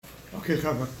Okay,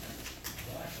 Chava.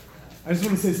 I just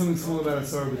want to say something small about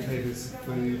Asar B'Tevis, if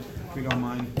we don't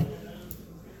mind.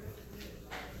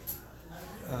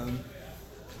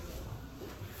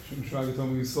 Shem Shraga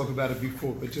told me we spoke about it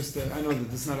before, but just I know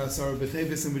that this is not Asar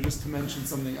B'Tevis, and we just to mention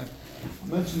something. I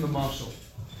mentioned the marshal.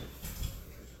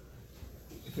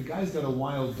 If a guy's got a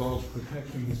wild dog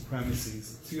protecting his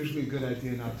premises, it's usually a good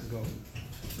idea not to go.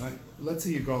 Right? Let's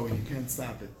say you go and you can't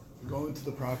stop it. You go into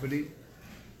the property,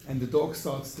 and the dog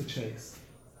starts to chase.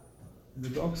 And the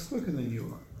dog's quicker than you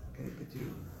are, okay? But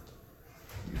you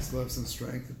still have some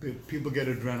strength. People get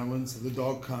adrenaline, so the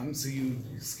dog comes, so you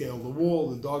scale the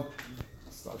wall, the dog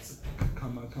starts to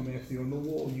come after you on the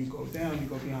wall, you go down, you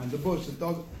go behind the bush, the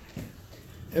dog...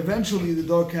 Eventually the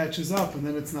dog catches up, and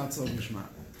then it's not so gishmak.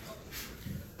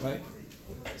 Right?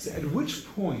 So at which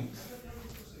point,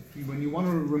 when you want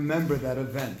to remember that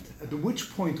event, at which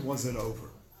point was it over?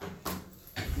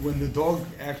 When the dog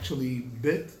actually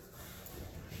bit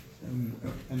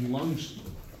and lunged,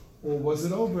 or was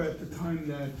it over at the time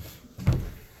that,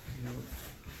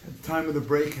 at the time of the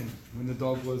break-in, when the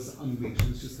dog was unleashed? It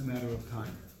was just a matter of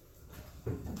time.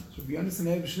 So if you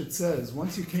understand, Eibishter says,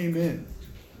 once you came in,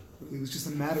 it was just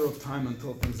a matter of time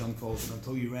until things unfolded,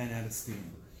 until you ran out of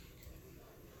steam.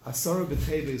 Asara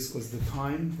B'Tevis was the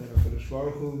time that HaKadosh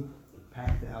Baruch Hu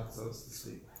packed out, so to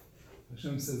speak.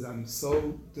 Hashem says, I'm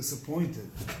so disappointed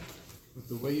with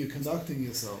the way you're conducting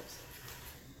yourselves.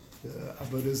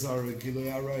 Whatever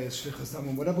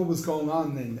was going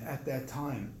on then at that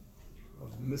time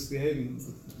of misbehaving,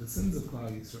 the sins of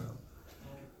Klal Yisrael.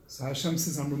 So Hashem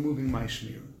says, I'm removing my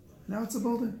shmir. Now it's a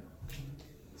building.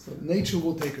 So nature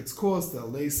will take its course, they'll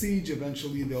lay siege,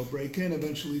 eventually they'll break in,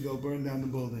 eventually they'll burn down the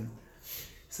building.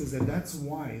 He says that that's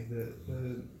why the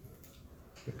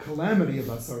calamity of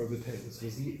Asara B'Tevis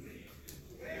was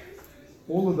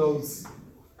all of those.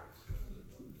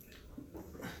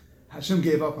 Hashem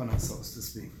gave up on us, so to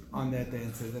speak, on that day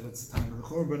and said that it's the time of the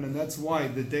Churban, and that's why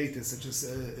the date is such a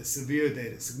severe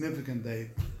date, a significant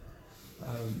date,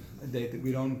 a date that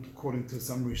we don't, according to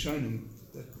some Rishonim,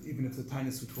 that even if the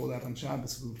Tainus would fall out on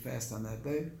Shabbos, we would fast on that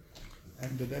day,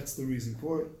 and that's the reason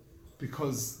for it,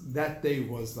 because that day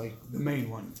was like the main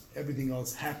one. Everything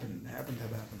else happened to happen.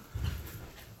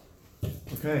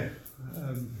 Okay,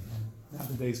 now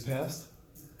the day's passed.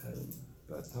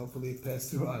 But hopefully it passed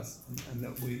through us, and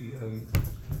that we're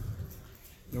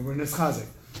neschazik.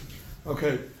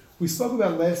 Okay, we spoke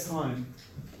about last time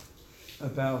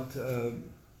about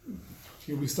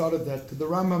we started that the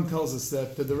Rambam tells us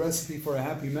that the recipe for a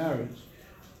happy marriage,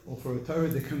 or for a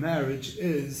Torah marriage,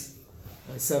 is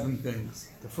 7 things.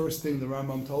 The first thing the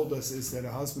Rambam told us is that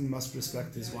a husband must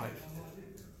respect his wife.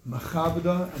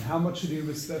 Machabda, and how much should he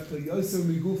respect her? Yoser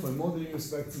migufa, more than he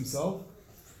respects himself.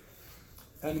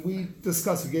 And we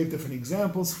gave different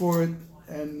examples for it,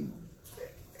 and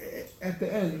at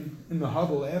the end, in the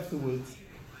huddle afterwards,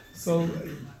 so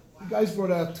the guys brought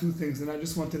out 2 things, and I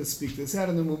just wanted to speak this out,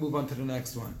 and then we'll move on to the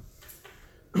next one.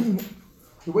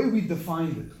 The way we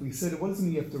defined it, we said, what does it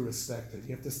mean you have to respect her?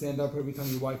 You have to stand up every time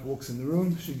your wife walks in the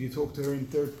room? Should you talk to her in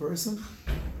third person?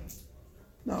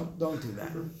 No, don't do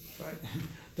that. Right?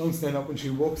 Don't stand up when she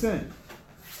walks in.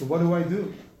 So what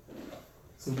do?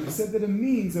 So we said that it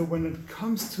means that when it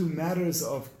comes to matters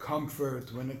of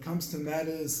comfort, when it comes to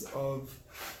matters of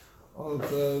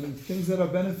things that are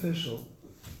beneficial,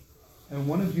 and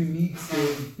one of you needs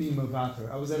to be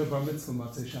mavater. I was at a bar mitzvah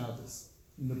Matzei Shabbos,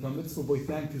 and the bar mitzvah boy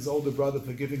thanked his older brother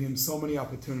for giving him so many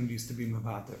opportunities to be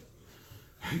mavater.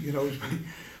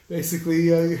 Basically,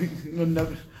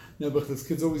 Nebuch, this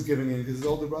kid's always giving in because his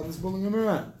older brother's pulling him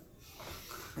around,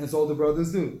 as older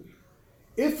brothers do.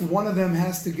 If one of them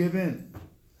has to give in,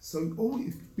 so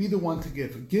always be the one to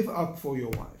give up for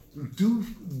your wife. Do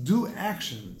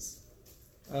actions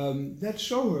that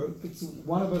show her.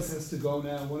 One of us has to go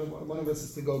now. One of us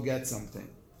has to go get something.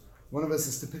 One of us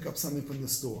has to pick up something from the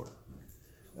store.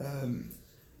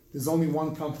 There's only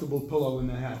one comfortable pillow in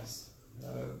the house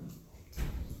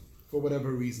for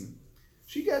whatever reason.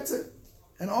 She gets it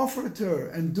and offer it to her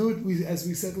and do it. As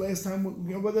we said last time,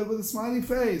 with a smiley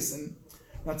face, and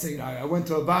not saying I went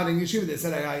to a bathing yeshiva. They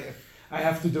said I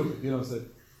have to do it. So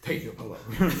take your pillow.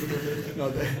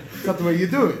 That's not the way you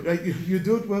do it. Right? You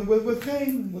do it with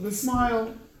pain, with a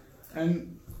smile,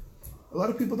 and a lot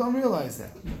of people don't realize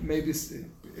that. Maybe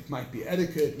it might be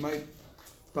etiquette,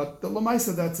 but the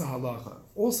lamaisa, that's a halacha.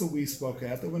 Also, we spoke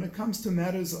out that when it comes to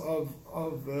matters of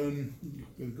the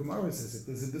Gemara says it,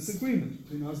 there's a disagreement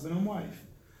between husband and wife.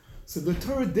 So the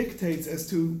Torah dictates as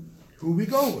to who we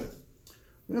go with.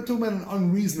 We're not talking about an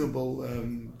unreasonable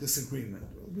disagreement.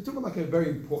 We're talking about like a very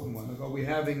important one. Like, are we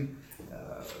having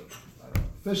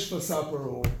fish for supper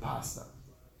or pasta?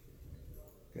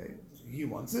 he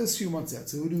wants this, she wants that.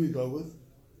 So who do we go with?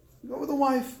 We go with the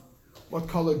wife. What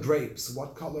color drapes?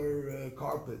 What color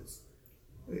carpets?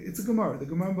 It's a Gemara. The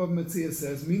Gemara Bava Metzia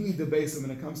says, "Mili debesa."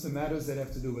 When it comes to matters that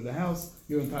have to do with the house,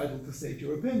 you're entitled to state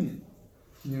your opinion.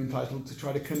 And you're entitled to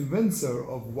try to convince her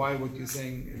of why what you're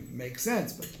saying makes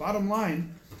sense. But bottom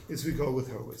line is we go with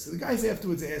her way. So the guys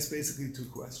afterwards asked basically two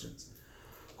questions.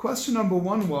 Question number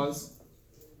one was,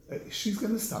 she's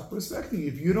going to stop respecting you.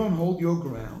 If you don't hold your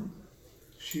ground,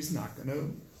 she's not going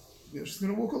to, she's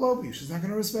going to walk all over you. She's not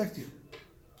going to respect you.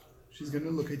 She's going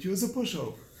to look at you as a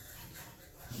pushover.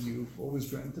 You've always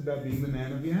dreamt about being the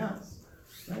man of your house.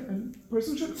 Right? And a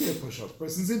person shouldn't be a pushover. A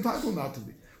person's entitled not to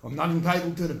be. I'm not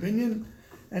entitled to an opinion.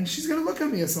 And she's going to look at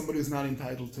me as somebody who's not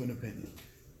entitled to an opinion.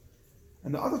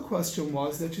 And the other question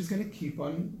was that she's going to keep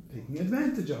on taking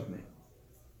advantage of me.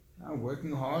 I'm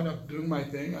working hard, I'm doing my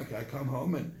thing. I come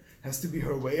home and it has to be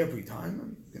her way every time.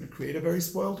 I'm going to create a very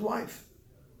spoiled wife.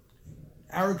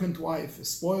 Arrogant wife, a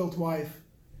spoiled wife.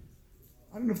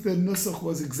 I don't know if the nusach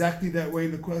was exactly that way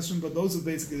in the question, but those are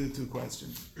basically the two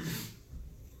questions.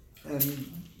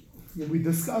 And we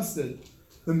discussed it.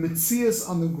 The mitzias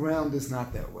on the ground is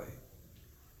not that way.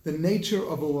 The nature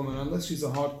of a woman, unless she's a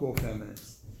hardcore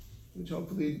feminist, which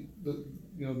hopefully the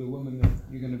women that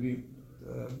you're going to be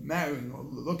marrying or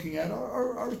looking at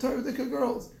are Torah-dika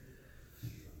girls.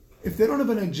 If they don't have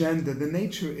an agenda, the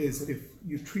nature is that if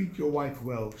you treat your wife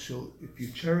well, if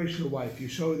you cherish your wife, you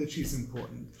show her that she's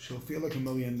important, she'll feel like $1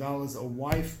 million. A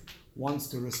wife wants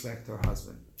to respect her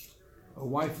husband. A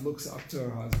wife looks up to her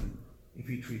husband if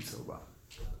he treats her well.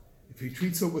 If he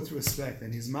treats her with respect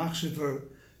and he's machshav her,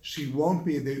 she won't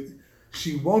be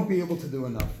able to do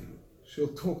enough for you. She'll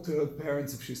talk to her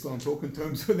parents if she's still on talking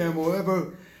terms with them or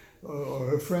whoever, or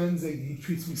her friends. He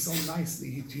treats me so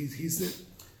nicely.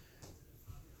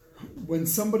 When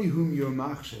somebody whom you're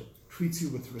machshav treats you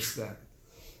with respect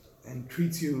and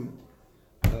treats you,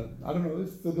 I don't know,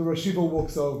 if the Rashiva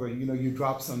walks over and you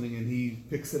drop something and he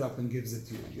picks it up and gives it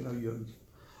to you,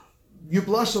 you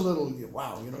blush a little.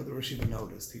 Wow, the Rashiva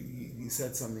noticed. He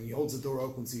said something. He holds the door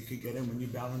open so you could get in when you're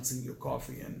balancing your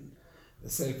coffee and the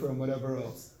sefer and whatever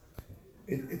else.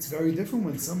 It's very different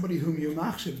when somebody whom you're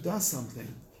machshav does something.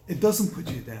 It doesn't put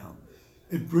you down.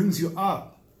 It brings you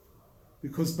up.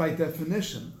 Because by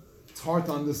definition, it's hard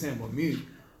to understand. Well,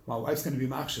 my wife's going to be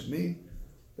machshav me.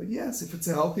 But yes, if it's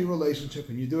a healthy relationship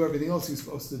and you do everything else you're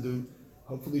supposed to do,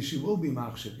 hopefully she will be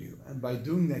machshav you. And by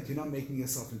doing that, you're not making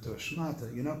yourself into a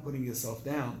shmata. You're not putting yourself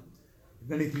down.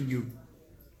 If anything,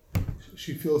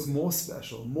 she feels more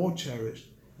special, more cherished,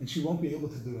 and she won't be able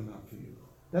to do enough for you.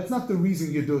 That's not the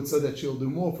reason you do it so that she'll do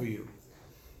more for you.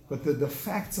 But the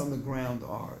facts on the ground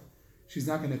are, she's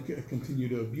not going to continue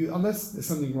to abuse, unless there's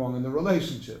something wrong in the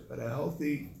relationship. But a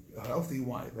healthy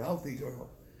wife, a healthy girl,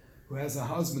 who has a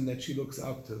husband that she looks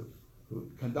up to,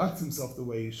 who conducts himself the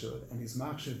way he should, and he's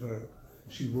machshav her,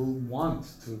 she will want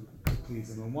to please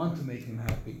him and want to make him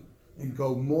happy and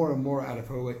go more and more out of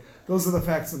her way. Those are the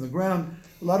facts on the ground.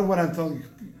 A lot of what I'm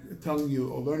telling you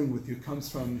or learning with you comes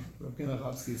from Rav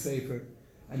Kinachavsky's Sefer,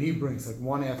 and he brings like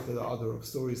one after the other of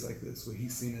stories like this where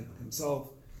he's seen it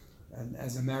himself. And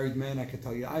as a married man, I can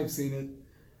tell you I've seen it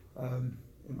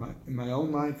in my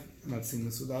own life, and I've seen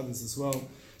this with others as well.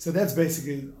 So that's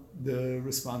basically the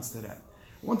response to that.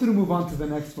 I wanted to move on to the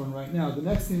next one right now. The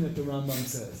next thing that the Rambam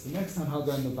says, the next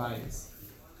Hanhaga in the Bayis,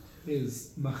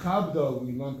 is Machabdo,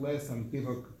 we learned last time, give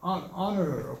her, honor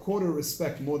her, accord her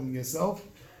respect more than yourself.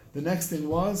 The next thing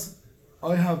was,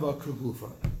 Oyhava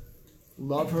Kagufa,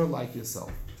 love her like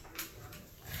yourself.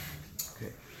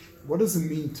 Okay, what does it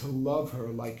mean to love her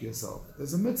like yourself?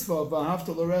 There's a mitzvah,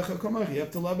 V'ahavta l'recha kamaycha, you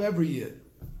have to love every yid,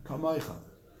 kamaycha.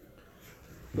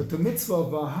 But the mitzvah,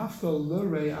 V'ahavta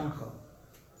l're'acha,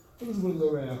 what does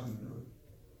l're'acha mean?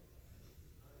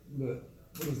 What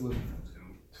does l're'acha mean?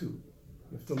 Two.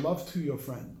 You have to love to your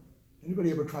friend.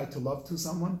 Anybody ever tried to love to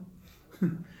someone?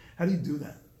 How do you do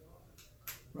that?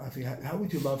 Rafi, how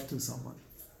would you love to someone?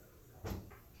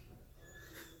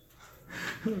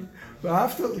 What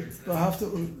was it?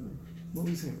 What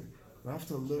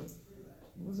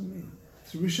does it mean?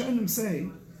 So Rishonim say,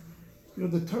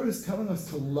 the Torah is telling us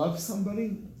to love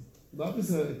somebody. Love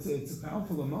is it's a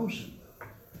powerful emotion.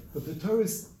 But the Torah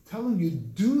is telling you,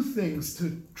 do things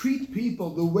to treat people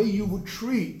the way you would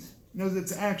treat.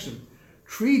 It's action.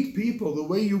 Treat people the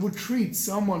way you would treat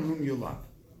someone whom you love.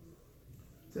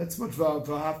 That's what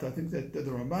V'ahavta. I think that the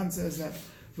Ramban says that.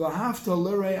 V'ahavta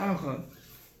l're'acha.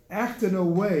 Act in a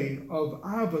way of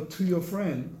ava to your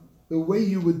friend the way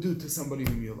you would do to somebody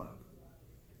whom you love.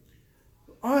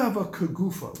 Ayava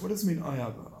kagufa. What does it mean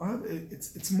ayava?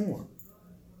 It's more.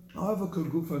 Ayava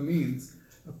kagufa means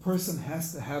a person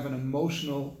has to have an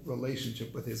emotional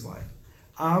relationship with his wife.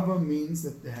 Ava means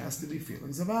that there has to be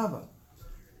feelings of Ava.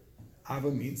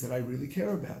 Ava means that I really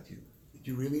care about you, that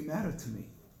you really matter to me,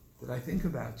 that I think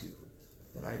about you,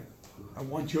 that I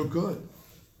want your good.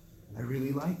 I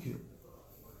really like you.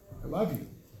 I love you.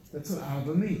 That's what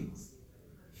Ava means.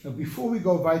 Now, before we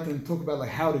go weiter and talk about like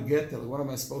how to get there, like what am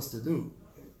I supposed to do?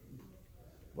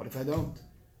 What if I don't?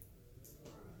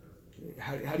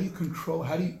 How do you control?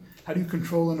 How do you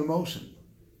control an emotion?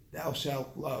 Thou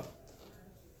shalt love.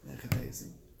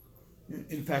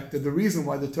 In fact, the reason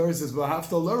why the Torah says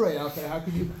 "V'ahavta l'rei,"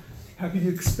 how could you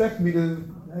expect me to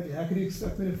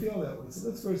feel that way? So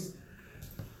let's first.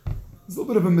 There's a little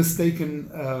bit of a mistaken,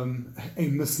 a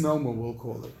misnomer, we'll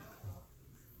call it.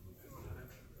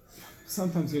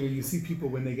 Sometimes, you see people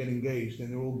when they get engaged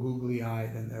and they're all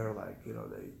googly-eyed and they're like,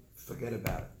 they forget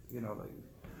about it. Like,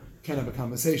 can't have a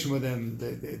conversation with them.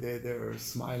 They're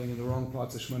smiling in the wrong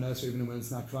parts of Shemona Esrei even when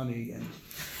it's not funny, and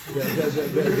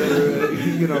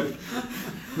they're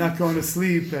not going to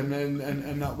sleep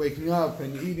and not waking up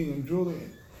and eating and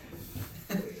drooling.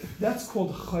 That's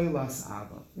called chaylas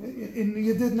ava. In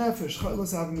Yedid Nefesh,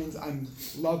 chaylas ava means I'm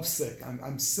love sick.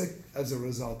 I'm sick as a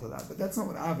result of that. But that's not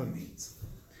what ava means.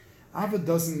 Ava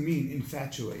doesn't mean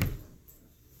infatuated.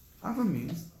 Ava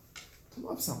means to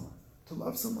love someone. To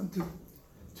love someone,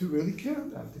 to really care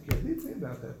about, to care deeply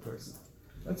about that person.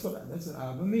 That's what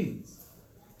ava means.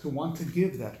 To want to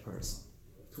give that person.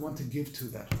 To want to give to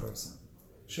that person.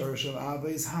 Shorish of ava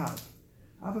is hav.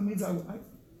 Ava means I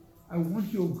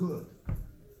want your good.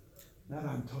 Not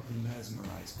I'm totally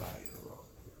mesmerized by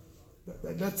you.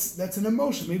 That's an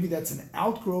emotion. Maybe that's an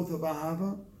outgrowth of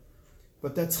ahava,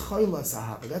 but that's chaylas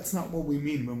ahava. That's not what we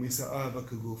mean when we say ahava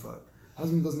kagufa.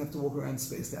 Husband doesn't have to walk around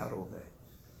spaced out all day.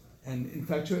 And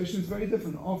infatuation is very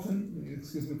different. Often,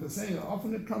 excuse me for saying it,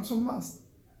 often it comes from lust.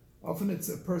 Often it's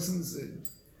a person's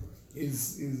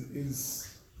it's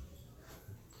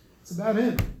about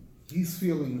him. He's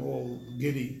feeling all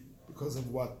giddy because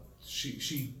of what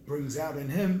she brings out in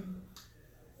him.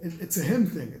 It's a him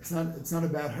thing. It's not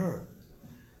about her.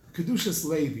 Kedushas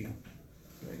Levi,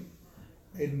 right?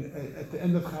 At the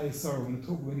end of Chayesar,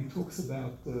 when he talks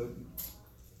about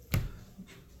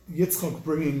Yitzchak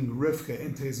bringing Rivka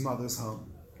into his mother's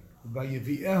home,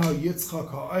 Vayevi'eha Yitzchak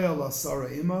ha'ayala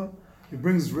Sarah ima, he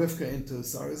brings Rivka into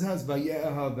Sarah's house.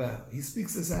 Vaye'eha beha. He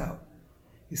speaks this out.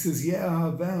 He says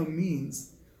Ye'eha beha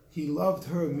means he loved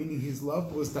her, meaning his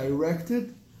love was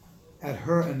directed at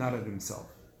her and not at himself.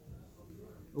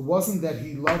 It wasn't that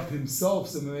he loved himself,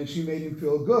 so when she made him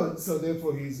feel good, so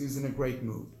therefore he's in a great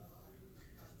mood.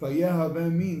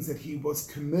 Vayehaveh means that he was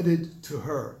committed to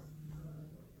her.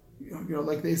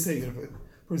 Like they say,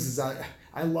 for instance,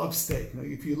 I love steak.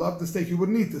 If you love the steak, you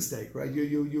wouldn't eat the steak, right?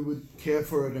 You would care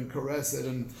for it and caress it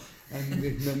and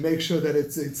make sure that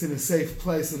it's in a safe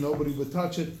place and nobody would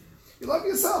touch it. You love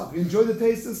yourself. You enjoy the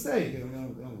taste of steak. You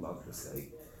don't love the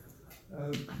steak.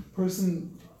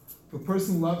 If a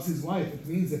person loves his wife, it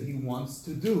means that he wants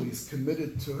to do. He's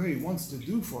committed to her. He wants to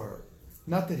do for her.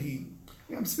 Not that he...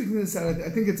 I'm speaking this out. I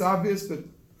think it's obvious, but I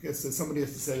guess somebody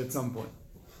has to say it at some point.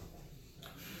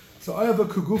 So Ayava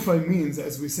Kugufai means,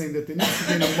 as we're saying, that there needs to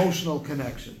be an emotional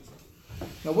connection.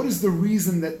 Now, what is the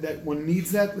reason that one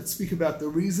needs that? Let's speak about the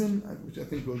reason, which I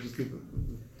think we'll just give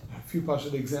a few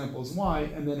partial examples why,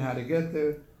 and then how to get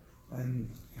there. And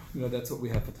that's what we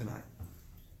have for tonight.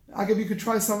 Agav, you could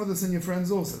try some of this in your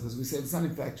friends also, because we say it's not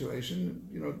infatuation.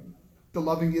 The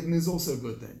loving Yidden is also a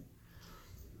good thing.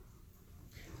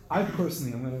 I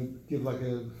personally, I'm going to give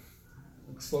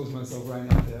expose myself right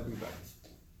now to everybody.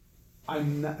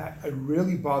 It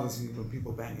really bothers me when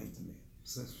people bang into me,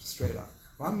 so straight up.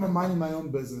 If I'm minding my own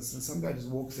business and some guy just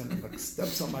walks in and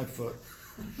steps on my foot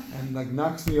and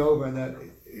knocks me over, and that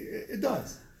it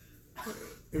does.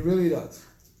 It really does.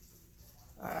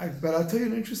 But I'll tell you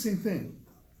an interesting thing.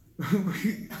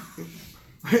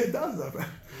 It does.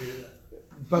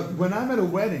 But when I'm at a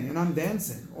wedding and I'm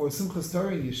dancing, or Simchas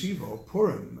Torah in Yeshiva, or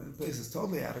Purim, and the place is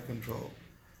totally out of control,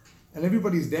 and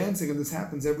everybody's dancing, and this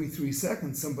happens every 3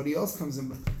 seconds, somebody else comes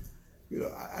in,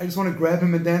 I just want to grab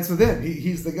him and dance with him.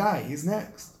 He's the guy. He's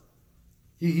next.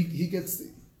 He gets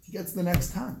the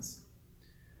next tons.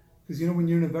 Because when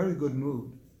you're in a very good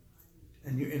mood,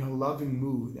 and you're in a loving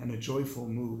mood and a joyful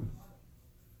mood,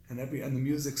 and the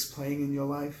music's playing in your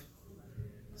life,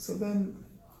 so then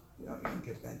you don't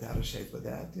get bent out of shape with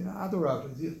that.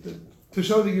 Adarabah, to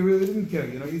show that you really didn't care.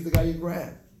 He's the guy you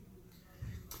grab.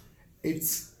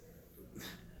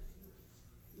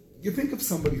 You think of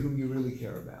somebody whom you really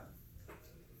care about,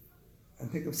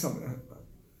 and think of somebody.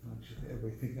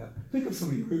 Think of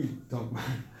somebody you really don't.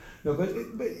 No, but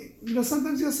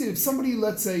sometimes you'll see if somebody,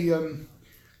 let's say,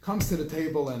 comes to the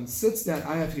table and sits down.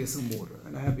 I have here some water,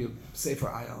 and I have here Sefer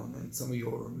Ion and some of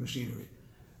your machinery.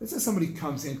 Let's say somebody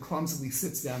comes in, clumsily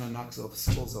sits down and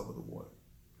spills over the water.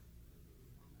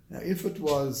 Now, if it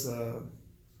was,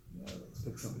 let's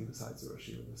pick somebody besides the Rosh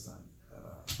Yeshiva this time.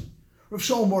 Rav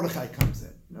Shaul Mordechai comes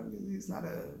in. He's not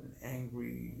an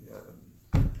angry.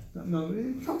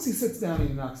 He comes, he sits down, and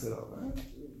he knocks it over. Right?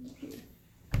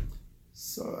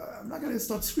 So I'm not going to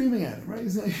start screaming at him, right?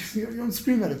 You don't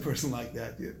scream at a person like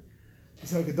that. You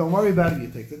say, okay, don't worry about it. You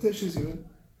take the tissues. And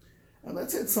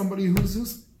let's say it's somebody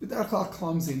who's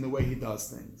clumsy in the way he does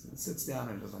things and sits down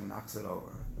and just knocks it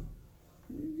over.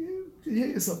 You hear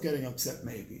yourself getting upset,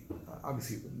 maybe.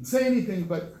 Obviously, you wouldn't say anything,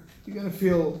 but you're going to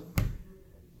feel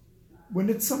when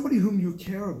it's somebody whom you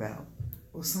care about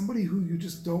or somebody who you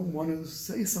just don't want to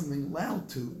say something loud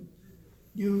to,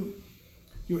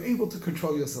 you're able to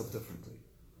control yourself differently.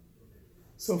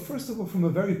 So first of all, from a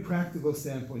very practical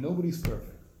standpoint, nobody's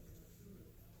perfect.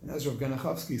 And as Rav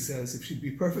Ganachovsky says, if she'd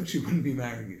be perfect, she wouldn't be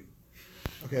marrying you.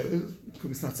 Okay,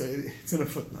 it's not say it's in a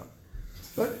footnote.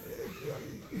 But,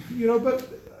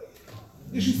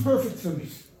 she's perfect for me,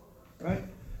 right?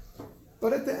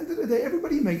 But at the end of the day,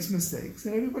 everybody makes mistakes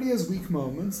and everybody has weak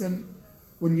moments. And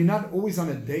when you're not always on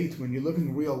a date, when you're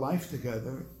living real life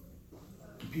together,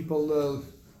 people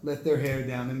let their hair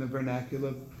down in the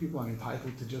vernacular. People are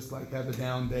entitled to just have a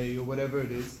down day or whatever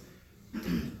it is.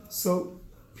 So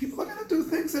people are going to do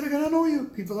things that are going to annoy you.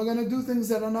 People are going to do things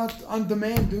that are not on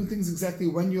demand, doing things exactly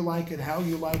when you like it, how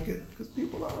you like it. Because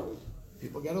people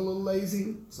get a little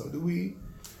lazy, so do we.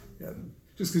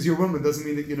 Just because you're a woman doesn't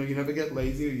mean that you never get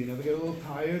lazy or you never get a little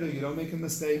tired or you don't make a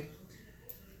mistake.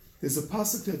 There's a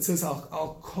pasuk that says,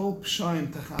 Al kol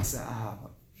pshayim tachase ahava.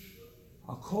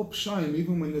 Al kol pshayim,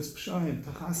 even when there's pshayim,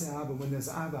 tachase ahava, when there's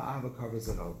ahava covers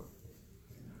it over.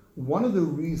 One of the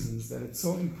reasons that it's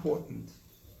so important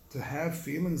to have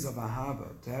feelings of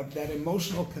ahava, to have that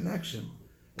emotional connection,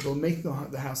 it'll make the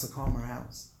house a calmer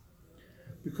house.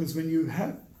 Because when you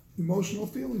have emotional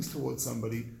feelings towards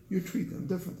somebody, you treat them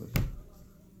differently.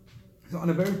 So on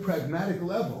a very pragmatic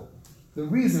level, the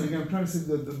reason, again, I'm trying to say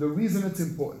the reason it's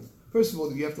important. First of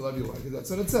all, you have to love your wife, because that's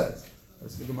what it says.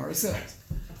 That's what the Gemara says.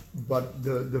 But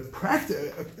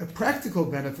a practical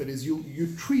benefit is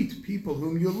you treat people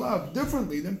whom you love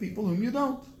differently than people whom you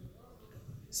don't.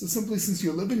 So simply since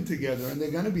you're living together and there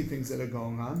are going to be things that are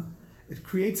going on, it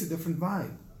creates a different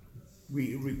vibe.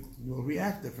 We'll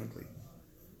react differently.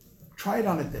 Try it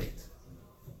on a date.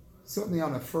 Certainly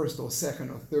on a first or second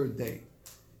or third date.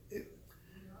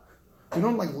 You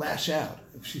don't lash out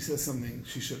if she says something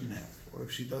she shouldn't have, or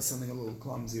if she does something a little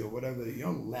clumsy or whatever. You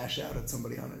don't lash out at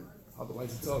somebody on it,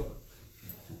 otherwise it's over.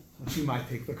 And she might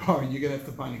take the car and you're going to have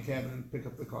to find a cab and pick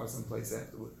up the car someplace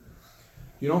afterward.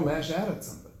 You don't lash out at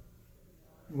somebody.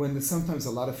 When there's sometimes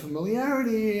a lot of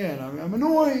familiarity and I'm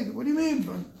annoyed, what do you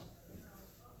mean?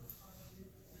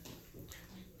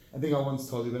 I think I once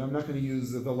told you, but I'm not going to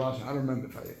use the lash. I don't remember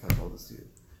if I told this to you.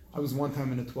 I was one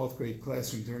time in a 12th grade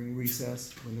classroom during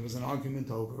recess when there was an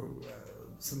argument over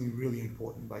something really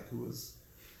important, like who was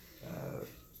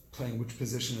playing which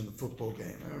position in the football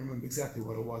game. I don't remember exactly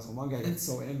what it was. And one guy got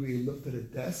so angry he looked at a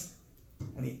desk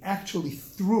and he actually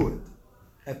threw it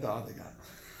at the other guy.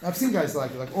 I've seen guys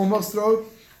like almost throw it.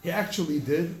 He actually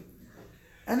did.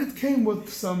 And it came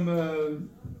with some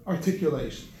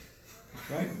articulation,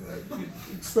 right?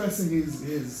 Expressing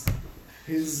his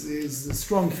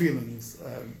strong feelings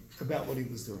about what he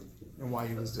was doing and why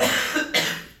he was doing it.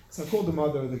 So I called the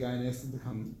mother of the guy and asked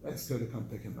her to come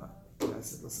pick him up. And I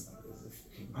said, listen, if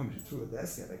he threw a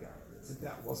desk at a guy, I said,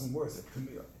 that wasn't worse. To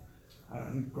me, I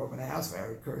didn't grow up in a house where I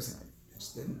heard cursing. I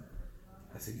just didn't.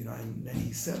 I said, and then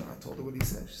he said, and I told her what he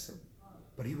said. She said,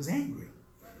 but he was angry.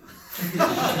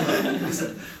 I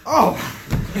said, oh,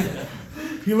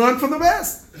 he learned from the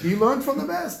best. He learned from the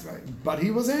best, right? But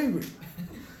he was angry.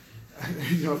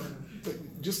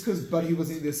 Just because, but he was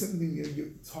angry, there's something,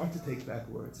 it's hard to take back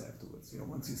words afterwards.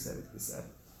 Once you said it, you said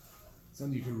it.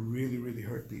 Something you can really, really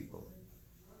hurt people.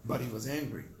 But he was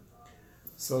angry.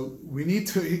 So we need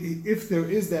to, if there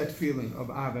is that feeling of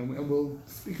Ava, and we'll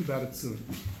speak about it soon,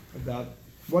 about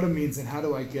what it means and how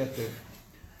do I get there.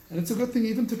 And it's a good thing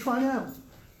even to try out.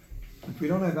 If we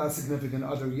don't have our significant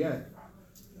other yet,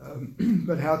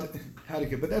 but how to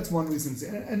get. But that's one reason.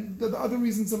 And the other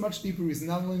reasons are much deeper reasons.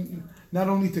 Not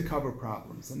only to cover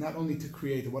problems and not only to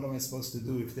create. What am I supposed to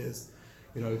do if there's,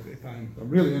 if I'm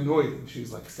really annoyed and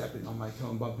she's stepping on my toe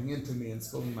and bumping into me and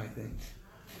spilling my things.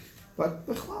 But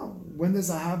when there's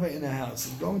a hava in a house,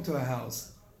 and go into a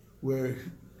house where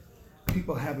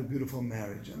people have a beautiful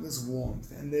marriage and there's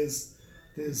warmth and there's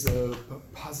there's a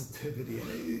positivity,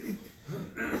 and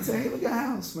it's a heilige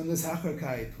house when there's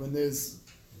hacharkeit, when there's,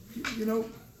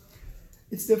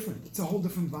 it's different. It's a whole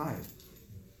different vibe.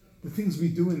 The things we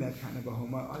do in that kind of a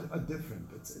home are different.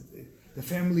 The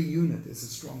family unit is a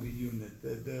stronger unit.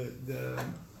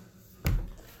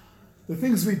 The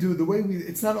things we do, the way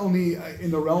it's not only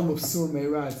in the realm of Sur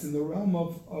Meira, it's in the realm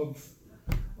of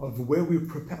where we're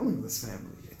propelling this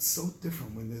family. It's so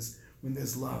different when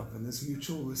there's love and there's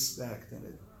mutual respect,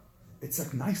 and it's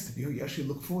like nice to be here. You actually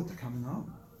look forward to coming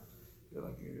home. You're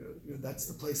like, that's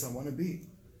the place I want to be.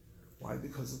 Why?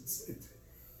 Because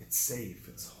it's safe,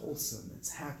 it's wholesome, it's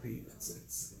happy,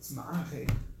 it's ma'ache.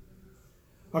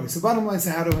 Okay, so bottom line is,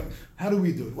 how do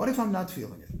we do it? What if I'm not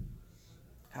feeling it?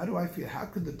 How do I feel? How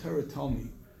could the Torah tell me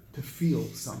to feel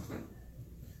something?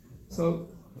 So,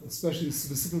 especially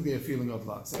specifically a feeling of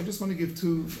love. So I just want to give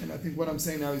two, and I think what I'm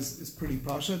saying now is pretty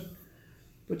pashat,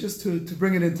 but just to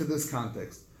bring it into this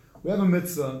context. We have a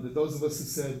mitzvah that those of us who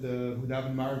said, who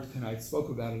daven Ma'ariv tonight spoke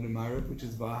about it in Ma'ariv, which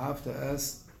is V'ahavta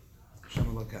es Hashem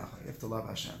Elokecha. You have to love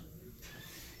Hashem.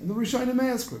 And the Rishonim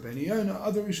ask, Rabbeinu Yonah,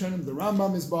 other Rishonim, the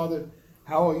Rambam is bothered.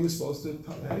 How are you supposed to?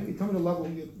 How do you tell me to love?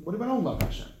 What if I don't love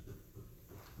Hashem?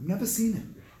 I've never seen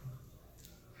him.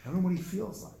 I don't know what he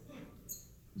feels like.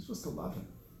 You're supposed to love him.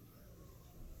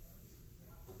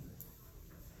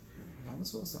 I'm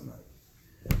supposed to love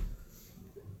him.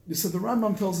 So the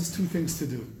Rambam tells us two things to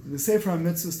do. In the Sefer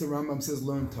HaMitzvahs, the Rambam says,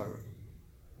 learn Torah.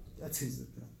 That's his.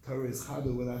 Torah is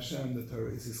chadu with Hashem. The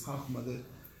Torah is his chachma.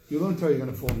 You learn Torah, you're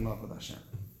going to fall in love with Hashem.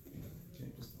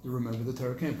 Okay, just remember the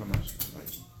Torah came from Hashem.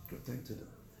 Right? Good thing to do.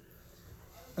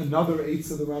 Another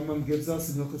eighth of the Rambam gives us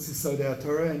in Hilchos Yisodei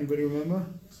Torah. Anybody remember?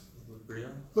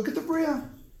 Bria. Look at the Bria.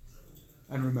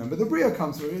 And remember, the Bria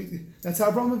comes from. That's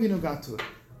how Avraham Avinu got to it.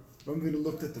 Avraham Avinu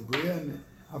looked at the Bria, and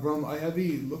Avraham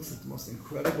Ayavi looks at the most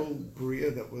incredible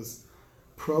Bria that was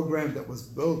programmed, that was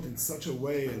built in such a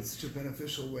way, in such a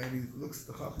beneficial way, and he looks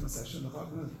at the Chachmas Hashem, the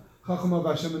Chacham of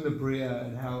Hashem in the Bria,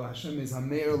 and how Hashem is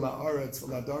Hameir La'aretz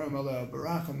V'Ladarim Ala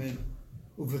Barachamin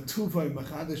Uvetuvay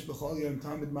Machadish B'Chol Yom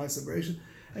Tamid Ma'aseh Bereishis,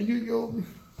 and you'll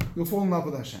fall in love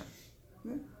with Hashem.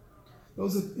 Okay?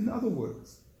 Those are, in other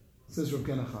words, says Rav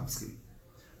Genachavsky,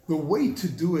 the way to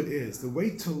do it is, the way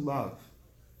to love,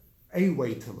 a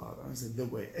way to love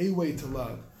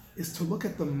is to look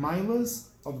at the milas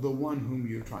of the one whom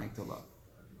you're trying to love.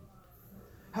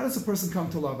 How does a person come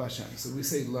to love Hashem? So we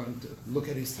say learn to look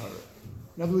at his Torah.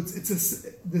 In other words,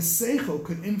 the seichel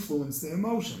could influence the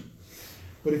emotion.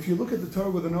 But if you look at the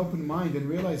Torah with an open mind and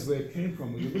realize where it came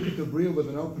from, when you look at the Bria with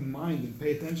an open mind and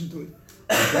pay attention to it,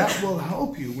 that will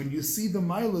help you. When you see the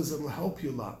milas, it will help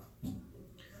you love.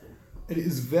 It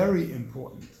is very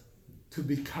important to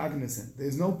be cognizant.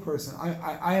 There's no person,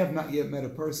 I have not yet met a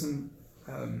person,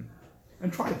 and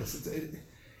try this.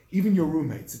 Even your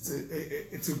roommates,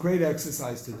 it's a great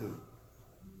exercise to do.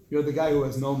 You're the guy who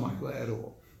has no mila at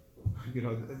all.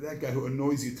 That guy who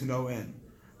annoys you to no end.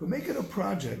 But make it a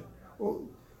project. Well,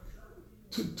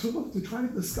 to try to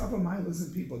discover milas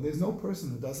in people. There's no person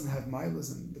who doesn't have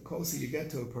milas, and the closer you get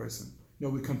to a person.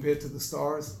 We compare to the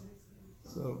stars.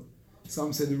 So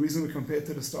some say the reason we compare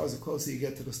to the stars, the closer you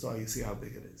get to the star, you see how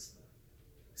big it is.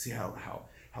 You see how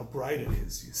bright it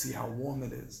is. You see how warm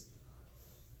it is.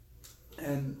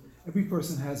 And every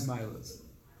person has milas.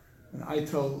 And I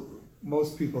tell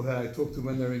most people that I talk to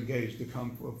when they're engaged to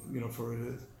come for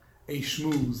a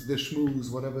schmooze, the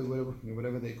schmooze,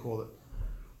 whatever they call it.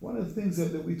 One of the things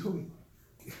that we talk,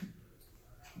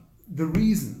 the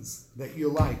reasons that you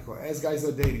like, or as guys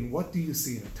are dating, what do you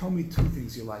see in it? Tell me two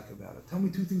things you like about it. Tell me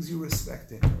two things you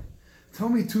respect in it. Tell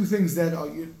me two things that are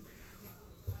you,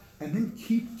 and then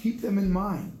keep them in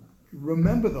mind.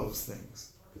 Remember those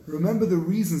things. Remember the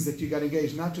reasons that you got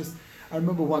engaged. Not just. I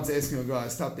remember once asking a girl. I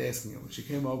stopped asking her when she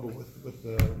came over with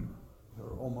her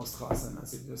almost chassan. I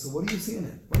said, "So what do you see in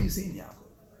him? What do you see in Yaakov?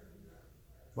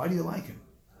 Why do you like him?"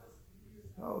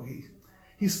 "Oh,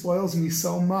 he spoils me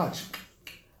so much."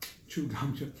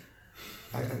 I'm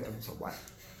so what?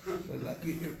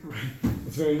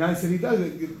 It's very nice that he does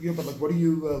it. But what do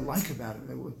you like about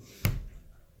him?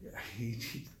 He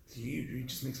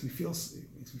just makes me feel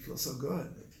so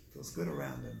good. It feels good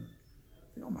around him.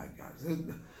 Oh my God!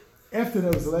 After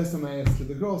that was the last time I asked to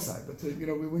the girl side. But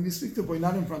when you speak to a boy,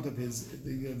 not in front of his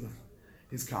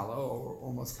kala or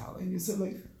almost kala, and you say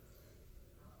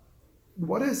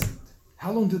what is it?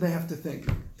 How long do they have to think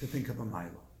of a mila?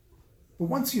 But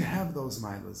once you have those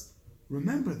milas,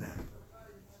 remember them.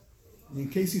 And in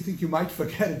case you think you might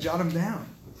forget it, jot them down.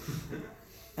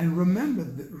 And remember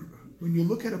that when you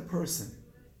look at a person,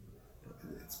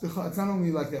 it's not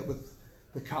only like that with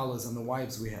the kalas and the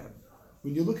wives we have.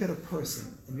 when you look at a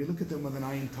person, and you look at them with an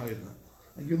ayin tayla,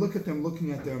 and you look at them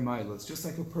looking at their milas, just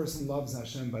like a person loves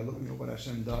Hashem by looking at what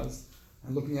Hashem does,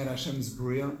 and looking at Hashem's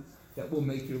bria, that will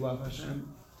make you love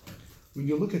Hashem. When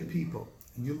you look at people,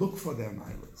 and you look for their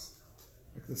milas,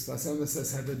 like the Sfas Emes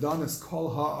says, Havedanis kol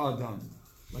ha'adam,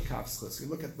 l'kafschus. You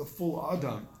look at the full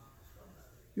Adam,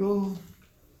 you'll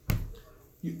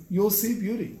see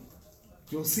beauty.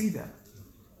 You'll see that.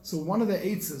 So one of the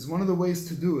eitzes, one of the ways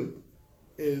to do it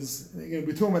is, again,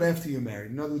 we're talking about after you're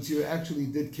married. In other words, you actually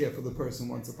did care for the person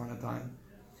once upon a time.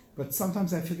 But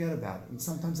sometimes I forget about it, and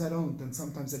sometimes I don't, and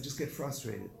sometimes I just get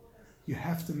frustrated. You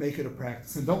have to make it a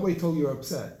practice. And don't wait till you're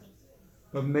upset.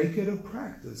 But make it a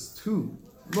practice to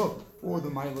look for the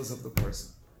milas of the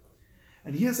person.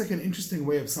 And here's like an interesting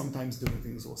way of sometimes doing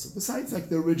things also. Besides like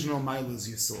the original milas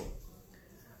you saw,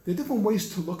 there are different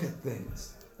ways to look at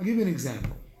things. I'll give you an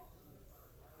example.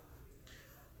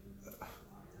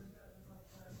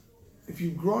 If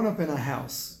you've grown up in a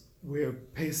house where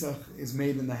Pesach is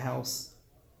made in the house,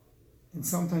 and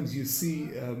sometimes you see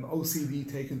OCD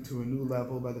taken to a new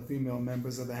level by the female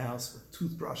members of the house with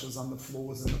toothbrushes on the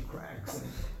floors and the cracks,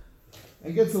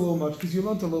 and it gets a little much because you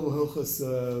learned a little Hilchas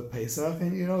Pesach,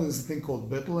 and you know there's a thing called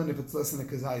bittul, and if it's less than a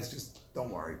kazais, just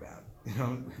don't worry about it, you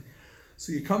know.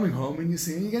 So you're coming home and you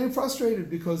see, and you're getting frustrated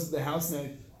because the house,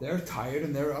 they're tired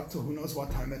and they're up to who knows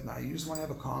what time at night. You just want to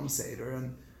have a calm Seder,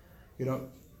 and you know,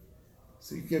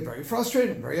 so you get very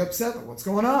frustrated, very upset. What's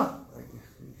going on? Like,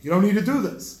 you don't need to do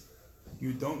this.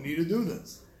 You don't need to do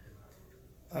this.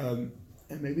 And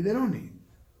maybe they don't need.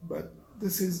 But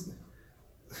this is,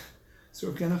 so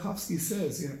Rav Ganachovsky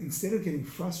says, you know, instead of getting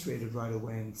frustrated right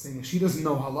away and saying she doesn't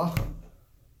know halacha,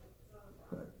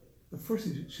 the first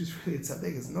thing she's really a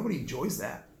tzaddik is nobody enjoys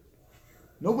that.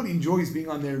 Nobody enjoys being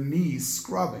on their knees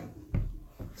scrubbing,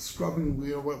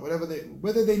 you know,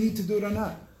 whether they need to do it or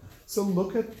not. So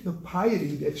look at the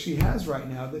piety that she has right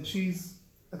now, that she's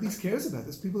at least cares about.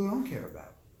 There's people who don't care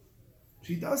about.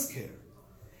 She does care.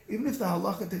 Even if the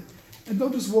halacha, and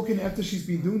don't just walk in after she's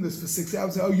been doing this for 6 hours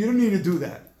and say, oh, you don't need to do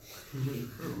that.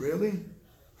 Really?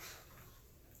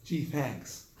 Gee,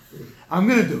 thanks. I'm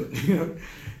going to do it. You know.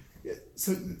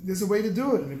 So there's a way to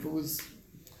do it. And if it was,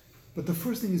 but the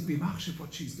first thing is be machshir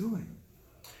what she's doing.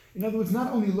 In other words,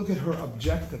 not only look at her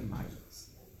objective milas,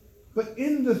 but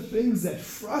in the things that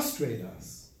frustrate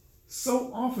us,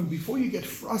 so often before you get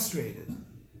frustrated,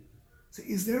 say,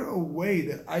 is there a way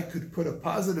that I could put a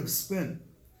positive spin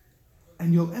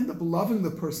and you'll end up loving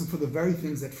the person for the very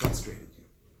things that frustrated you?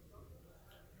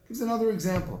 Here's another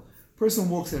example. Person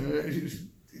walks in,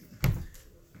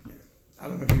 I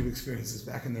don't know if you've experienced this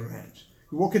back in the ranch.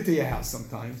 You walk into your house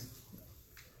sometimes.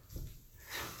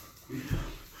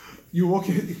 You walk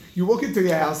into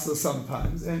your house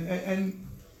sometimes, and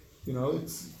you know,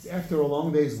 it's after a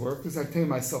long day's work, because I tell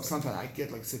myself sometimes I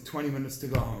get like, say, 20 minutes to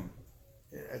go home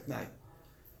at night.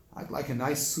 I'd like a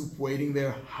nice soup waiting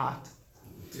there, hot,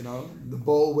 you know, the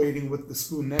bowl waiting with the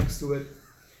spoon next to it,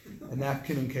 a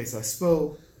napkin in case I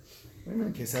spill.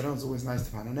 In case I don't, it's always nice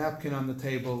to find a napkin on the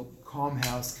table, calm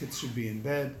house, kids should be in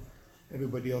bed,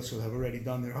 everybody else should have already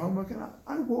done their homework, and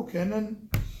I walk in and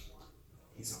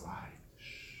he's arrived.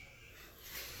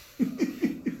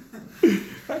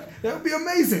 That would be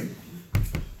amazing.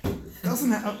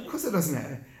 Of course it doesn't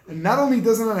happen. And not only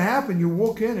doesn't that happen, you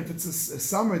walk in, if it's a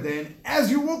summer day, and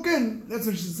as you walk in, that's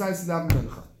when she decides to daven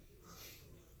mincha.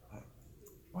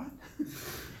 What?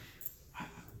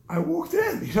 I walked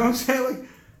in, you know what I'm saying? Like,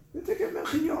 you take a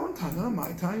mincha in your own time, not on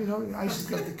my time, you know? I just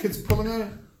got the kids pulling on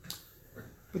it.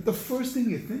 But the first thing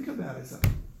you think about is, like,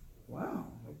 wow,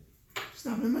 she's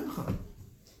davening mincha.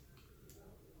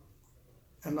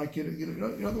 And like, you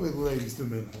know the way the ladies do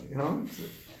mincha, you know?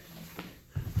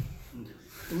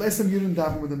 The last time you didn't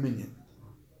daven with a minion,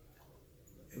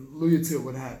 Lu Yitzir,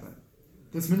 what happened?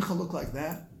 Does mincha look like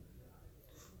that?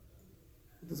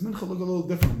 Does mincha look a little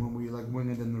different when we like wing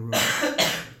it in the room?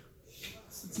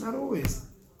 It's not always.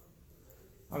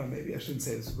 I don't know, maybe I shouldn't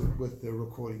say this with the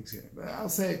recordings here, but I'll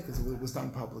say it because it was done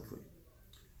publicly.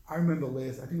 I remember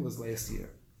I think it was last year,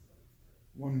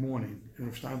 one morning, and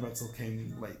Rav Steinbretzel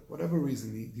came late. Whatever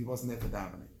reason, he wasn't there for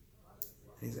davening.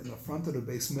 And he's in the front of the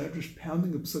base medrash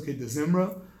pounding a psukei de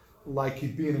zimra like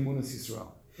he'd be in Emunas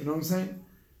Yisrael. You know what I'm saying?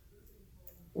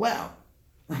 Wow.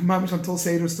 Mamish until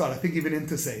Seder started, I think even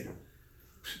into Seder.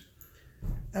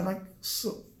 And like,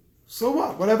 so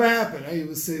what? Whatever happened? He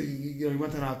was, he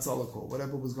went on Hatzalah call,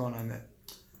 whatever was going on there.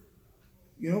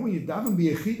 You know, when you daven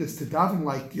b'yechidus, to daven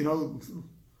like, you know,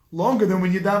 longer than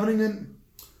when you're davening in,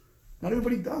 not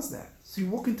everybody does that. So you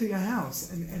walk into your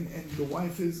house and the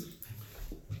wife is,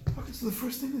 okay, so the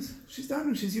first thing is, she's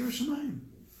davening, she's Yerushalayim.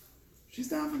 She's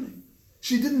davening.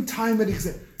 She didn't time it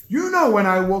exactly. You know when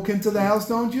I walk into the house,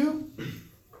 don't you?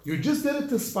 You just did it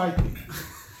to spite me.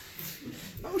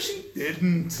 No, she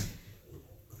didn't.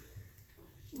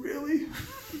 Really?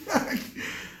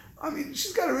 I mean,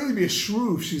 she's got to really be a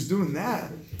shrew if she's doing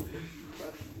that.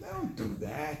 But they don't do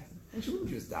that. And she wouldn't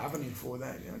use davening for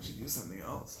that. She'd use something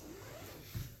else.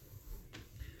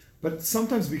 But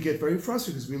sometimes we get very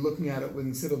frustrated because we're looking at it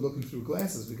instead of looking through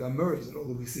glasses, we got mirrors and all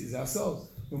that we see is ourselves.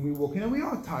 When we walk in, and we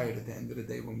are tired at the end of the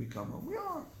day when we come home. We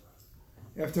are.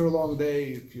 After a long day,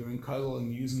 if you're in cuddle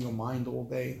and you're using your mind all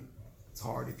day, it's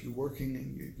hard. If you're working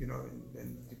and you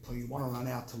want to run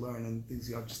out to learn and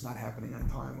things are just not happening on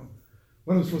time.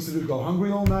 What am I supposed to do? Go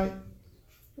hungry all night?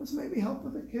 Just maybe help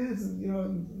with the kids.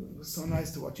 And it was so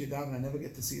nice to watch you daven. I never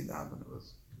get to see you daven. It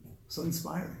was so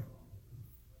inspiring.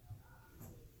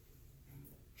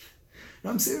 No,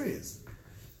 I'm serious.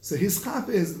 So his chap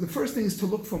is, the first thing is to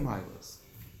look for milas.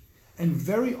 And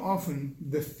very often,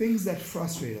 the things that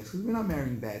frustrate us, because we're not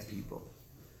marrying bad people,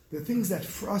 the things that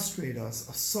frustrate us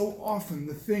are so often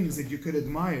the things that you could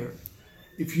admire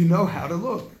if you know how to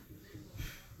look.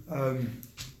 I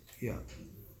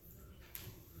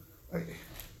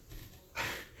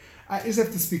just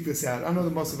have to speak this out. I know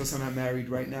that most of us are not married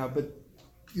right now, but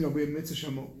we're Mitzvah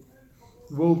Shem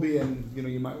will be, and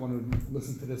you might want to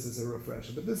listen to this as a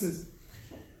refresher. But this is,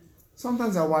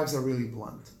 sometimes our wives are really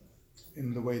blunt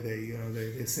in the way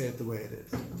they say it the way it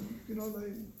is.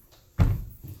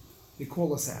 They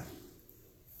call us out.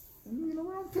 And we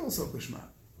don't feel so bishma.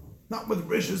 Not with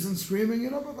wishes and screaming,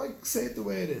 but say it the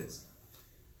way it is.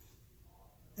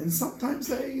 And sometimes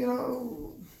they,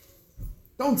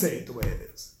 don't say it the way it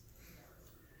is.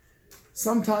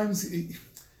 Sometimes,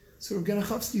 so Rav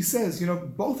Genachovsky says,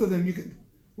 both of them,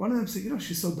 one of them said,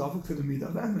 she's so dafuk to the midah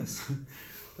of emes.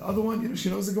 The other one, she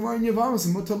knows the Gemara in Yavamas,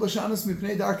 and mutar l'shanas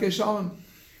mipnei darkei shalom.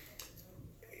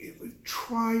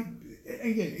 Try,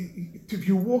 again, if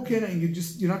you walk in and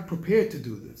you're not prepared to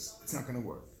do this, it's not going to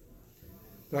work.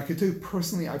 But I can tell you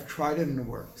personally, I've tried it and it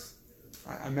works.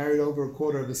 I married over a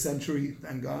quarter of a century,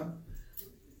 thank God,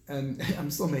 and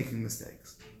I'm still making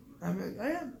mistakes. I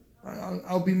am.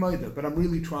 I'll be moida, but I'm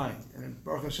really trying, and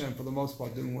Baruch Hashem, for the most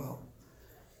part, doing well.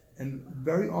 And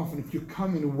very often, if you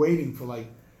come in waiting for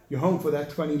you're home for that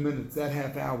 20 minutes, that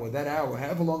half hour, that hour,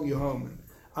 however long you're home, and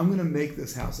I'm going to make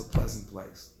this house a pleasant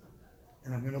place.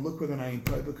 And I'm going to look with an ayin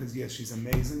toiv because yes, she's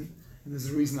amazing, and there's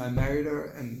a reason I married her,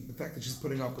 and the fact that she's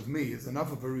putting up with me is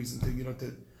enough of a reason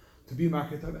to be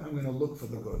market. I'm going to look for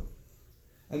the good.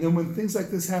 And then when things like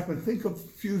this happen, think of a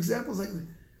few examples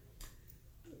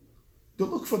to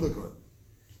look for the good.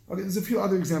 Okay, there's a few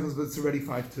other examples, but it's already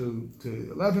 5 to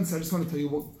 11. So I just want to tell you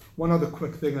one other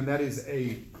quick thing, and that is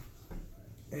a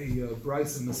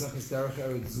brisa in Maseches Derech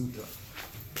Eretz Zuta.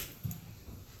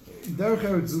 Derech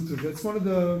Eretz Zuta, that's one of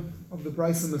the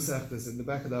brisa Masechtas in the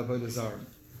back of the Avodah Zarah.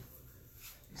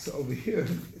 So over here,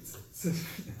 it says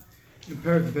in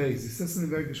Perek Beis, he says something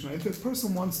very geshma. If a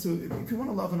person wants to, if you want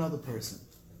to love another person,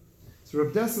 so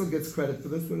Rav Dessler gets credit for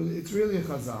this, but it's really a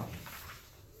chazal.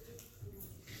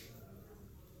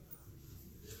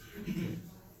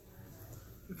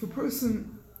 If a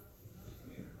person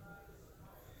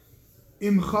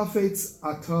im chafetz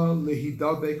ata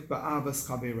lehidabek ba'avas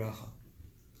chaverecha,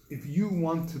 if you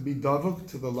want to be davuk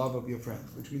to the love of your friend,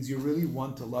 which means you really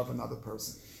want to love another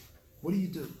person, what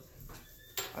do?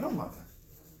 I don't love them.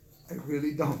 I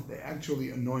really don't. They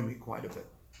actually annoy me quite a bit.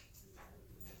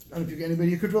 I don't know if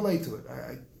anybody could relate to it.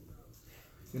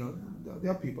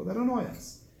 There are people that annoy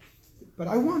us. But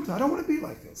I don't want to be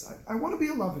like this. I want to be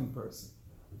a loving person.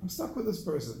 I'm stuck with this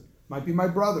person. Might be my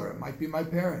brother. It might be my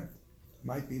parent. It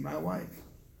might be my wife.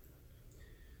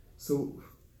 So,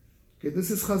 okay, this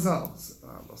is Chazal.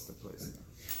 I lost the place.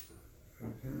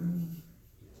 Okay.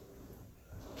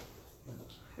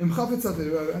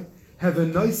 Have a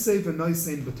nice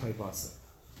b'toivasa.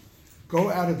 Go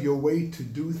out of your way to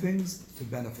do things to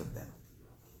benefit them.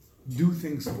 Do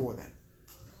things for them.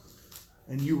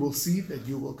 And you will see that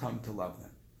you will come to love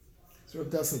them. So Rav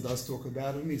Dessler does talk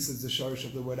about it. He says the shorish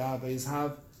of the word Ava is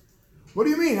have. What do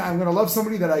you mean? I'm going to love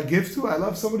somebody that I give to? I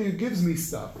love somebody who gives me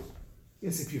stuff.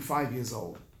 Yes, if you're 5 years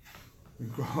old and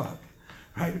grow up.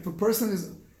 Right? If a person is...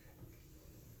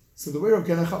 So the way Rav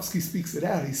Genachovsky speaks it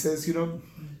out, he says,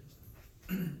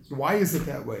 why is it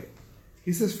that way?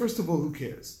 He says, first of all, who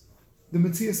cares? The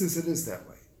Metzia says it is that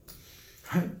way.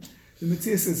 Right? The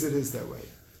Metzia says it is that way.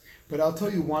 But I'll tell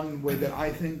you one way that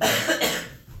I think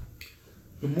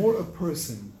the more a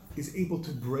person is able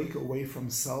to break away from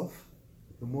self,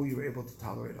 the more you're able to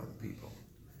tolerate other people.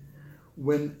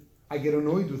 When I get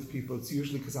annoyed with people, it's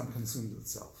usually because I'm consumed with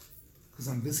self, because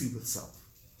I'm busy with self.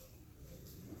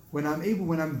 when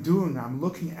I'm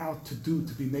looking out to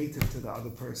be mated to the other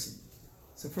person.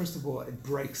 So first of all, it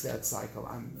breaks that cycle.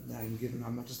 I'm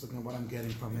not just looking at what I'm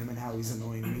getting from him and how he's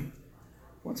annoying me.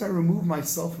 Once I remove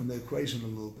myself from the equation a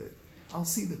little bit, I'll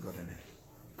see the good in it.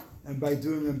 And by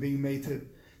doing and being mated,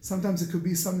 sometimes it could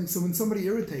be something. So when somebody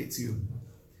irritates you,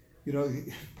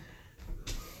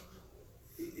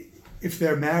 if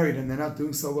they're married and they're not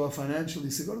doing so well financially,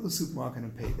 so go to the supermarket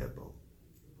and pay their bill.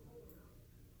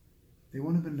 They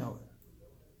won't even know it.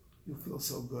 You'll feel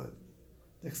so good.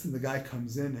 Next thing the guy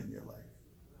comes in and you're like,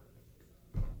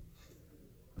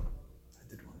 I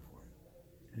did one for him.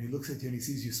 And he looks at you and he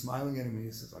sees you smiling at him and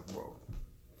he says like, whoa.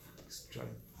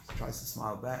 He tries to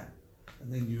smile back.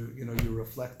 And then you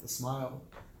reflect the smile.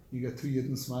 You get two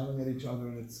Yidden smiling at each other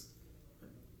and it's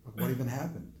like, what even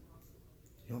happened?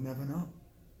 You'll never know.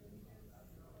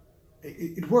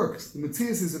 It works. The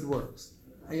Matthias says it works.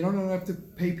 And you don't have to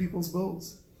pay people's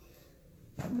bills.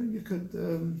 I mean, you could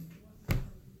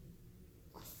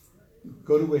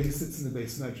go to where he sits in the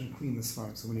basement and clean this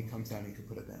farm so when he comes down he can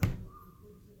put it down.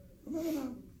 You'll never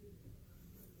know.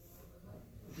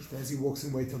 Just as he walks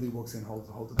in, wait till he walks in, hold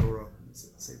the door open and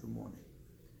say good morning.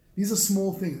 These are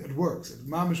small things. It works. It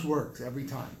mamish works every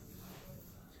time.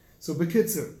 So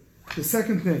Bekitzer, the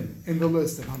second thing in the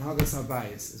list of Hanhagas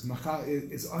Habayis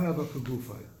is Ayava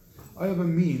Kagufay. Ayava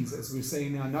means, as we're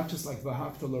saying now, not just like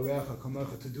V'havta L'recha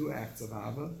Kamecha to do acts of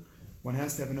Ahava. One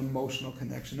has to have an emotional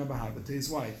connection of Ahava to his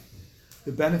wife.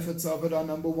 The benefits of it are,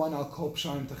 number one, Al Kol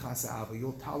Pshaim Techasa Ahava.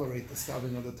 You'll tolerate the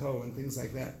stubbing of the toe and things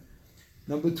like that.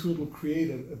 Number two, it will create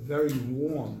a very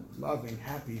warm, loving,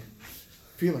 happy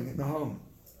feeling in the home.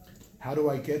 How do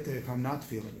I get there if I'm not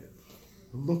feeling it?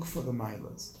 Look for the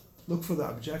milas. Look for the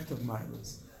objective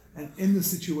milas. And in the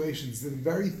situations, the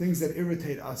very things that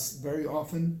irritate us very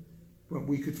often, when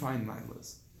we could find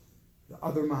milas. The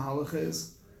other mahalach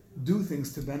is, do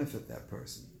things to benefit that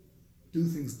person. Do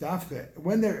things dafka,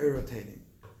 when they're irritating.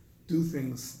 Do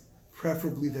things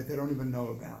preferably that they don't even know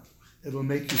about. It'll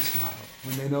make you smile.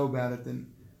 When they know about it,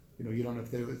 then, you don't have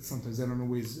to, sometimes they don't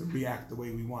always react the way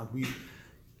we want. We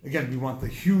want the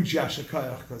huge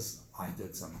yashakayach because I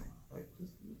did something. Right?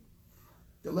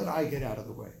 Just let I get out of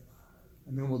the way.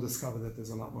 And then we'll discover that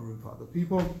there's a lot more room for other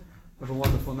people. Have a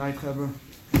wonderful night, Trevor.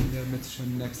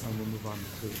 And next time we'll move on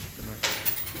to the next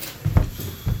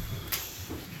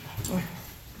one.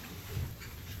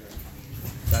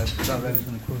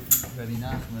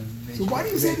 So why do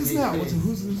you say this now?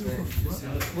 Who's it for?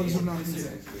 What does Rabbi Nachman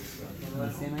say? Well,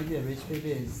 the same idea. Rich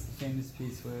Baby is the famous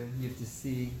piece where you have to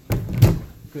see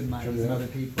good minds in other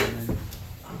people and then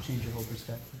change your whole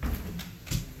perspective.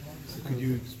 So could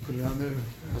you just put it on there?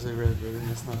 As I read, really,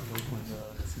 that's not like when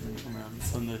come around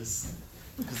Sundays.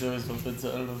 Because they always bump into,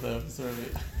 I don't know if that was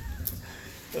already.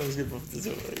 That was good bump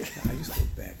into it. I used to go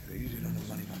back. They usually don't have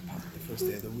money in my pocket the first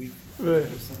day of the week. Right,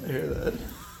 I hear that.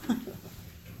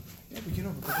 Yeah, but even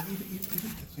to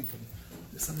think of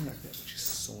there's something like that which is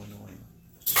so annoying.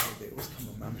 They always come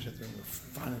to Mamish at the end,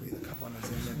 finally the Kabbalah is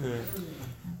in there. Yeah.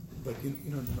 But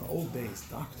in the old days,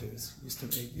 doctors used to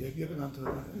make. Have you ever gone to a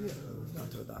doctor? Yeah, gone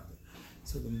to a doctor.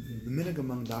 So the minhag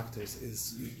among doctors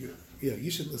is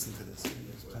you should listen to this.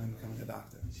 I'm becoming a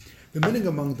doctor. The minhag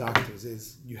among doctors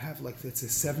is you have let's say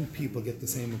 7 people get the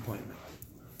same appointment.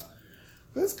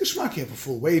 But it's geschmack. You have a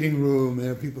full waiting room,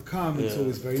 and people come, and it's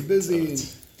always very busy.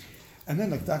 And then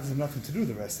doctors have nothing to do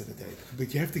the rest of the day.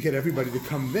 But you have to get everybody to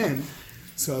come then.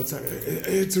 So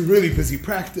it's a really busy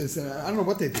practice, and I don't know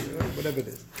what they do, whatever it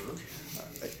is.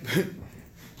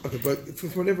 Okay, but for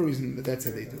whatever reason, that's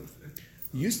how they do it.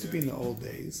 It used to be in the old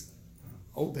days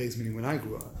meaning when I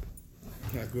grew up.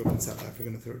 I grew up in South Africa,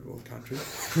 in a third world country.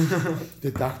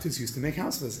 The doctors used to make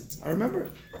house visits. I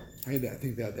remember. I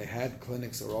think that they had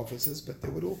clinics or offices, but they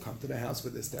would all come to the house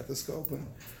with a stethoscope, and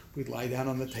we'd lie down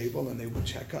on the table, and they would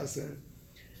check us.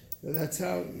 That's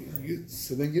how.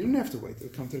 So then you didn't have to wait. They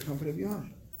would come to the comfort of your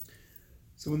home.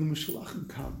 So when the Meshulachim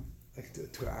come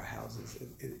to our houses,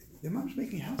 they're not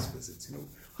making house visits.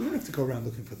 We don't have to go around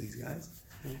looking for these guys.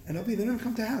 And they don't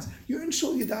come to the house. You're in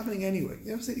shul, you're davening anyway.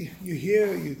 You're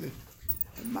here. And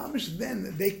mamish,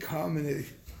 then they come and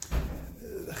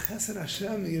the Chesed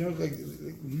Hashem,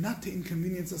 not to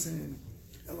inconvenience us and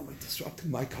disrupting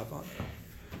my kavanah.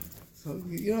 So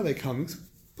they come.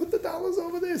 Put the dollars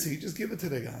over there, so you just give it to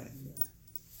the guy.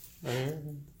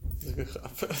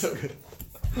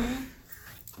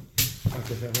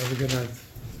 Okay, have a good night.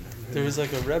 There was a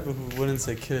Rebbe who wouldn't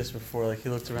say Kiddush before, he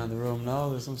looked around the room. No,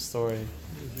 there's some story.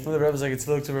 One of the Rebbe's he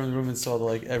looked around the room and saw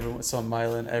everyone, saw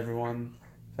Mila, everyone.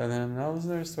 And then, wasn't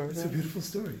there a story? It's a beautiful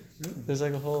story. Yeah. There's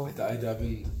a whole. I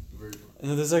daven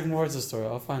And there's like more to the story.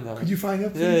 I'll find out. Could you find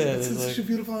out, please? Yeah, It's there's such a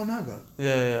beautiful anaga.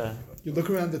 Yeah. You look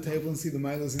around the table and see the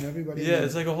milas and everybody. Yeah,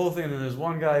 it's like a whole thing. And then there's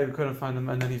one guy who couldn't find them,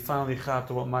 and then he finally chapped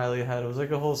what mile he had. It was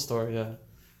like a whole story. Yeah,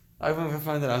 I can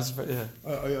find it. I'm surprised. Yeah.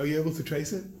 Are you able to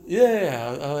trace it?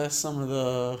 Yeah. I'll ask some of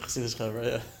the Chassidus Chaver.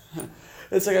 Yeah.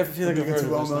 It's like I feel like I've heard it's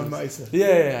of a it. well-known ma'isa.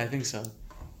 Yeah, I think so.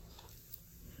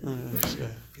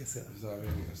 Yes, sir.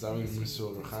 Starting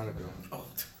Missile or Hanukkah. Oh,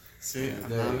 See,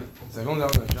 Zij komt daar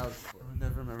naar de I would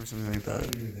never remember something like that.